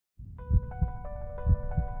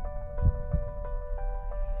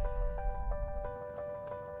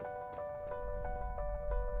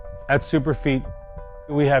At Superfeet,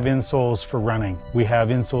 we have insoles for running. We have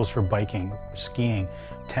insoles for biking, skiing,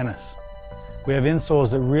 tennis. We have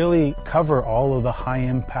insoles that really cover all of the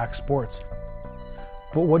high-impact sports.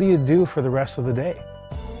 But what do you do for the rest of the day?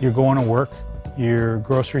 You're going to work, you're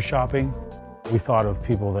grocery shopping. We thought of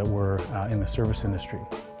people that were in the service industry,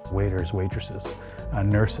 waiters, waitresses,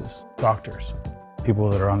 nurses, doctors, people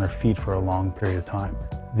that are on their feet for a long period of time.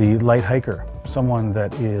 The light hiker, someone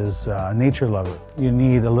that is a nature lover. You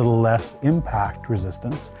need a little less impact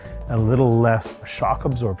resistance, a little less shock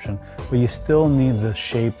absorption, but you still need the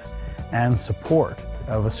shape and support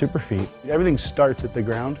of a Superfeet. Everything starts at the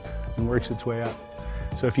ground and works its way up.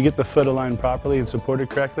 So if you get the foot aligned properly and supported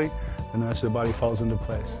correctly, then the rest of the body falls into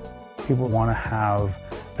place. People want to have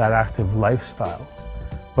that active lifestyle,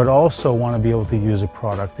 but also want to be able to use a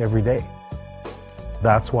product every day.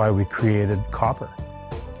 That's why we created copper.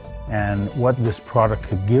 And what this product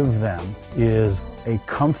could give them is a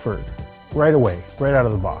comfort right away, right out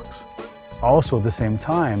of the box. Also at the same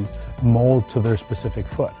time, mold to their specific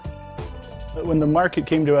foot. When the market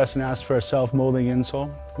came to us and asked for a self-molding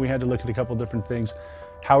insole, we had to look at a couple different things.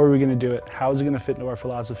 How are we going to do it? How is it going to fit into our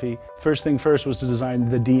philosophy? First thing first was to design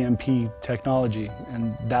the DMP technology,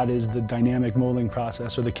 and that is the dynamic molding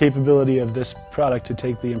process, or the capability of this product to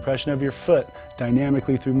take the impression of your foot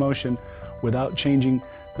dynamically through motion without changing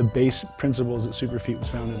the base principles that Superfeet was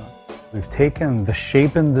founded on. We've taken the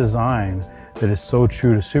shape and design that is so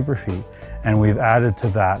true to Superfeet, and we've added to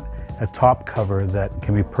that a top cover that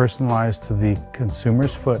can be personalized to the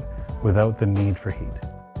consumer's foot without the need for heat.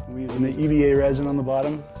 We use an EVA resin on the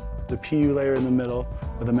bottom, the PU layer in the middle,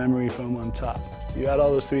 with a memory foam on top. You add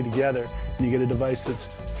all those three together and you get a device that's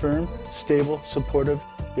firm, stable, supportive,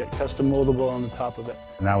 yet custom moldable on the top of it.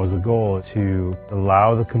 And that was the goal, to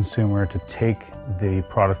allow the consumer to take the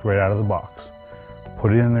product right out of the box,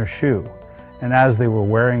 put it in their shoe, and as they were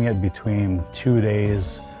wearing it between 2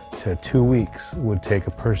 days to 2 weeks, would take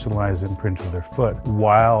a personalized imprint of their foot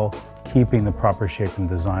while keeping the proper shape and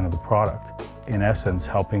design of the product. In essence,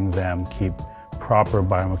 helping them keep proper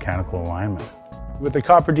biomechanical alignment. With the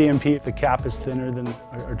copper DMP, the cap is thinner than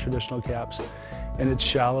our traditional caps, and it's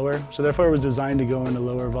shallower, so therefore it was designed to go into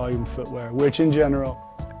lower volume footwear, which in general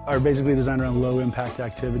are basically designed around low impact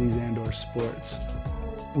activities and or sports.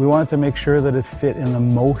 We wanted to make sure that it fit in the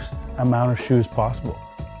most amount of shoes possible.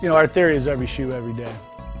 You know, our theory is every shoe, every day.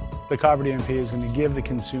 The copper DMP is going to give the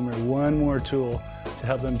consumer one more tool to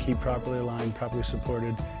help them keep properly aligned, properly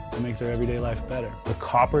supported, and make their everyday life better. The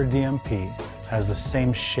copper DMP has the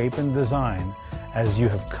same shape and design as you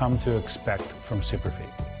have come to expect from Superfeet.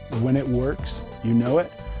 When it works, you know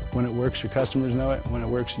it. When it works, your customers know it. When it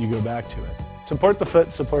works, you go back to it. Support the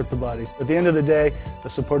foot, support the body. At the end of the day, a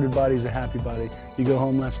supported body is a happy body. You go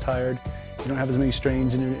home less tired. You don't have as many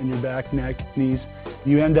strains in your back, neck, knees.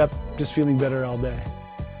 You end up just feeling better all day.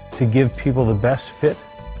 To give people the best fit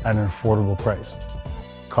at an affordable price,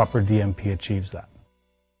 copper DMP achieves that.